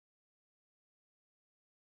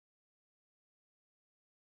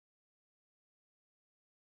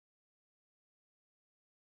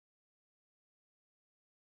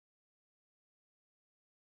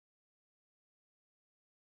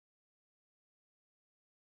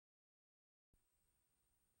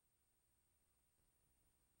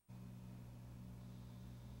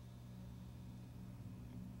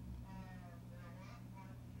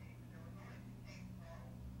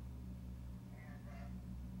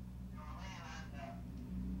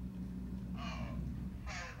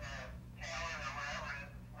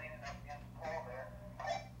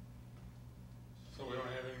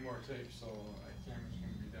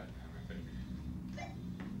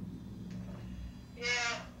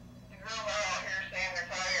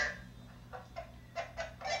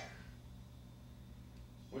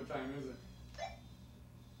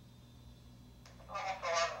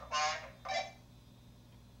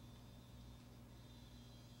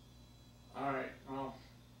Alright, well,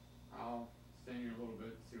 I'll stay here a little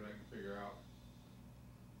bit, see what I can figure out.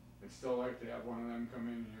 I'd still like to have one of them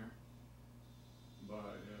come in here,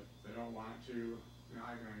 but if they don't want to, you know,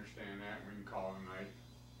 I can understand that, we can call it a night,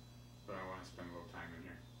 but I want to spend a little time in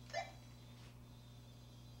here.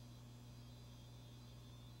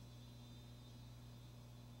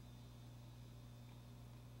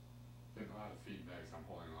 Getting a lot of feedback, so I'm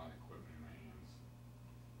holding a lot of equipment in my hands.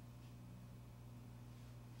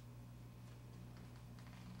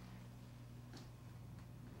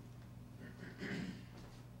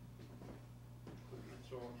 Put them in the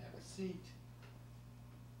throw and have a seat.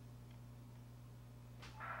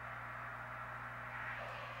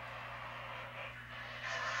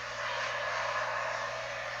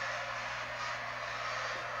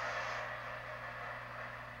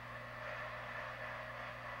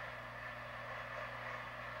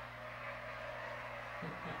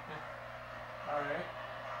 All right.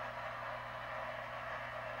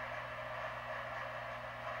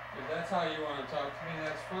 If that's how you want to talk to me,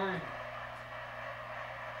 that's fine.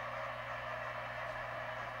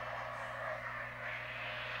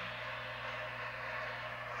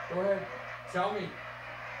 Go ahead. Tell me.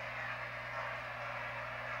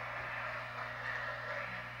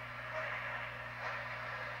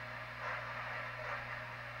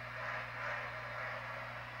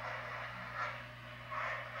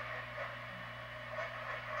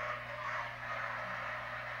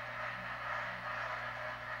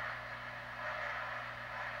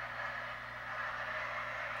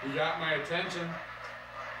 You got my attention,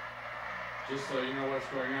 just so you know what's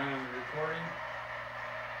going on in the recording.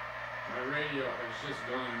 My radio has just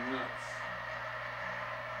gone nuts.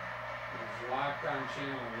 It's locked on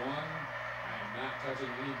channel 1. I am not touching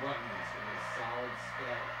any buttons. It is solid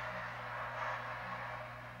static.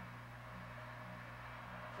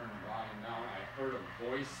 Turn the volume down. I heard a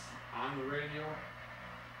voice on the radio.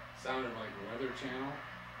 Sounded like a weather channel.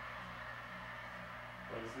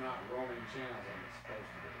 But it's not roaming channels like it's supposed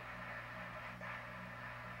to be.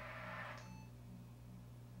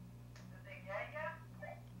 Did they get ya?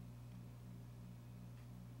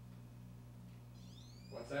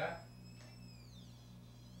 What's that?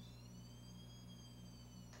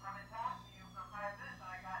 I'm gonna talk to you for 5 minutes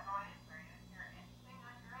and I got no answer. You didn't hear anything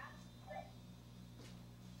on your end?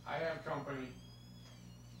 I have company. You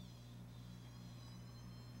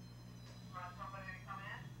want somebody to come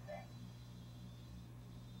in?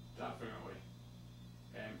 Definitely.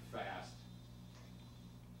 And fast.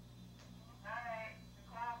 Alright, the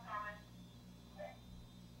call's coming.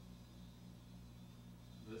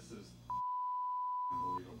 This is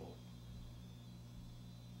unbelievable.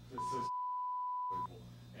 This is unbelievable.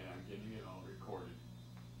 And I'm getting it all recorded.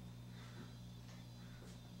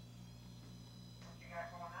 What you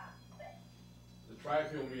got going on? The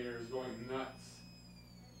tri-fuel meter is going nuts.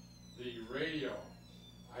 The radio,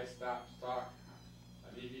 I stopped to talk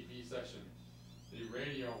an EVP session. The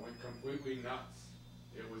radio went completely nuts.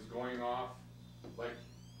 It was going off like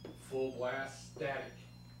full blast static.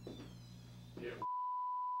 It was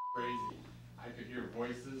crazy. I could hear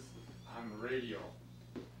voices on the radio.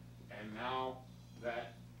 And now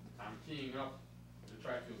that I'm keying up, the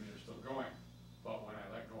tri-fuel meter is still going. But when I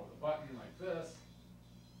let go of the button like this,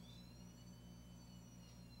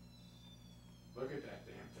 look at that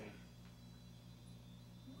damn thing.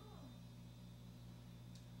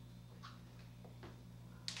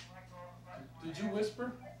 Did you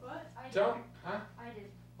whisper? What? I Tell did. me, huh? I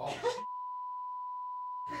did. Oh,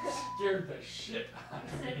 scared the shit out I of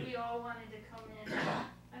said me. we all wanted to come in.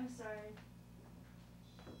 I'm sorry.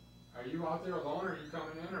 Are you out there alone, or are you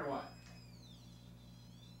coming in, or what?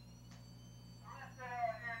 I'm gonna sit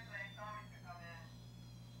out here and say Tommy to come in.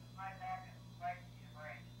 My back is like to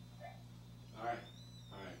break. Alright,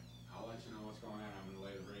 alright. I'll let you know what's going on. I'm gonna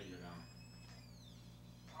lay the radio down.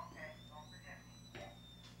 Okay, don't forget me.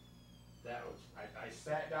 That was, I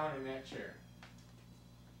sat down in that chair.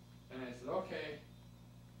 And I said, okay,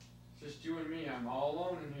 it's just you and me. I'm all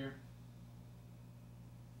alone in here.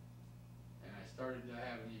 And I started to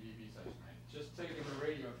have an EVP session. I just taken the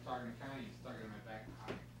radio after talking to Connie and stuck it in my back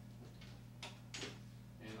pocket.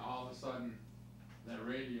 And all of a sudden, that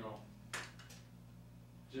radio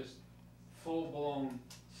just full-blown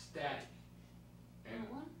static. And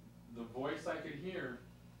What? the voice I could hear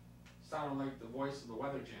sounded like the voice of the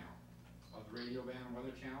Weather Channel, of the radio band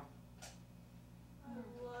Weather Channel. I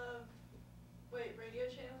love. Wait, radio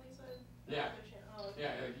channel you said? Yeah. Other channel. Oh, okay.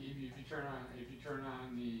 Yeah, if you turn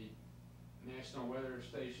on the national weather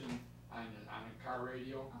station on a car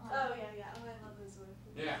radio. Oh yeah, yeah. Oh, I love this one.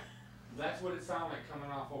 Yeah, that's what it sounded like coming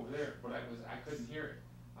off over there, but I couldn't hear it.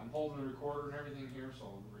 I'm holding the recorder and everything here,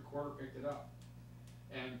 so the recorder picked it up.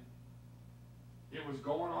 And it was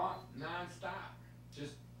going off non-stop.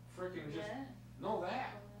 Just freaking just, Yeah. no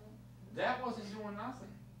that. That wasn't doing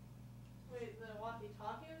nothing. Wait, the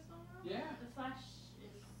walkie-talkie was going on? Yeah. The flash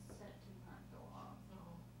is set to not go off.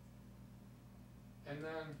 Oh. And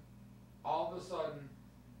then all of a sudden,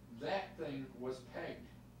 that thing was pegged.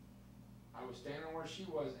 I was standing where she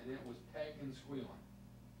was and it was pegged and squealing.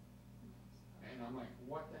 And I'm like,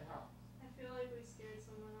 what the hell? I feel like we scared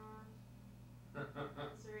someone off.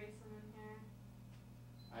 Is there someone here?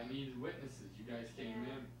 I needed witnesses. You guys came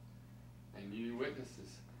Yeah. in. I needed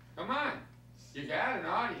witnesses. Come on. You got an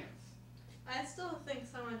audience. I still think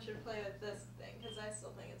someone should play with this thing, because I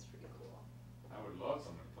still think it's pretty cool. I would love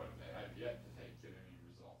someone to play with that. I've yet to get any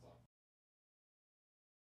results on.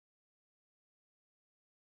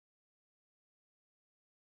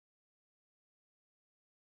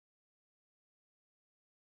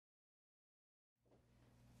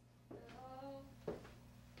 Oh,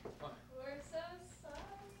 What? we're so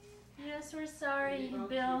sorry. Yes, we're sorry, What about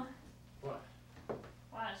Bill. What?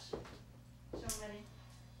 Watch. Show him Eddie.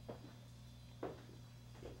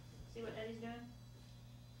 See what Eddie's doing?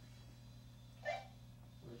 I'm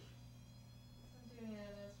doing it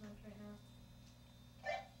as much right now.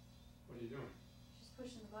 What are you doing? She's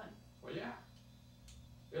pushing the button. Well, yeah.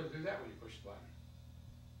 It'll do that when you push the button.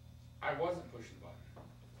 I wasn't pushing the button.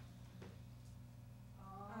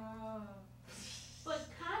 Oh. But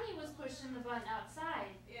Connie was pushing the button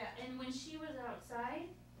outside, Yeah. and when she was outside,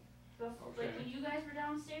 like Okay. when you guys were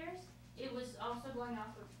downstairs, it was also going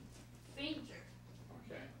off of fainter.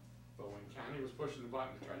 Okay. But when Connie was pushing the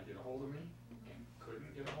button to try to get a hold of me and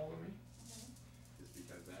couldn't get a hold of me, it's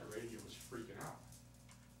because that radio was freaking out.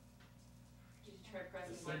 Did you try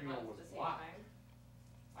pressing The both signal buttons was at the same blocked. time?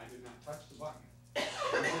 I did not touch the button.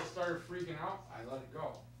 When it started freaking out, I let it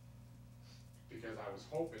go. Because I was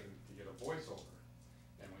hoping to get a voiceover.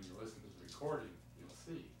 And when you listen to the recording, you'll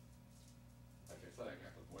see. Like I said, I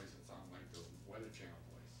got the voice that sounded like the Weather Channel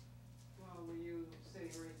voice. Well, were you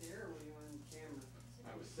sitting right there or were you on camera? I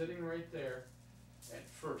was sitting right there at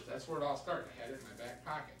first. That's where it all started. I had it in my back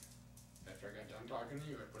pocket. After I got done talking to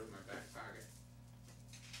you, I put it in my back pocket.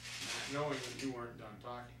 Not knowing that you weren't done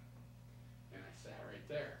talking. And I sat right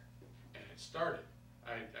there. And it started.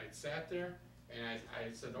 I sat there and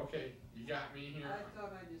I said, okay, you got me here. I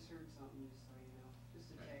thought I just heard something, just so you know, just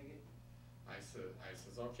to tag it. I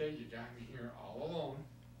says, okay, you got me here all alone.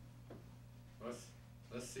 Let's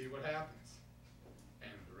see what happens.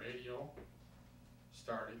 And the radio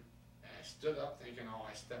started, and I stood up thinking, oh,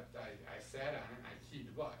 I sat on it, and I keyed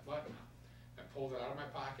the button up. I pulled it out of my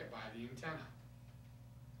pocket by the antenna.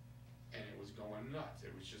 And it was going nuts.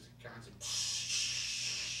 It was just a constant,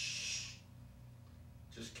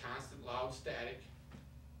 just constant loud static.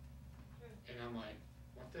 And I'm like,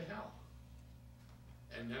 what the hell?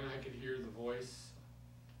 And then I could hear the voice.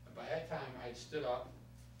 By that time, I stood up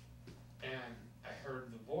and I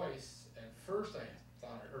heard the voice. At first, I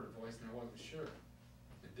thought I heard a voice and I wasn't sure.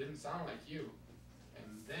 It didn't sound like you. And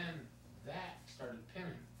then that started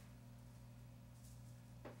pinning.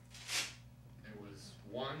 It was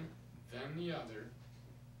one, then the other.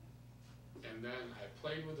 And then I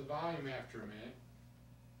played with the volume after a minute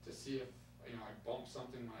to see if, I bumped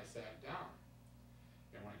something when I sat down.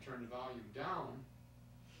 And when I turned the volume down,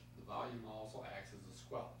 the volume also acts as a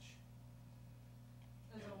squelch.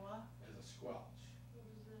 As a what? As a squelch. What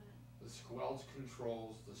was that? The squelch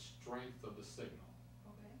controls the strength of the signal.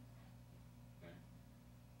 Okay. Okay?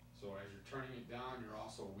 So as you're turning it down, you're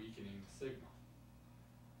also weakening the signal.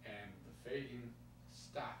 And the fading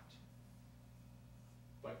stopped.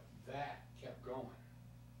 But that kept going.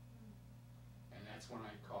 And that's when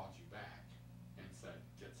I called you back and said,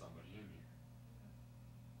 get somebody in here.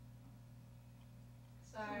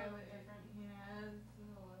 Sorry, It's a little different. Yeah, it's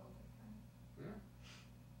a little different. Yeah.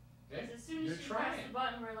 'Cause Hey, as soon you're as she pressed trying. the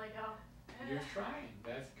button, we're like, oh. You're trying.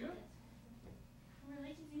 That's good. We're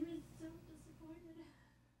like, it's in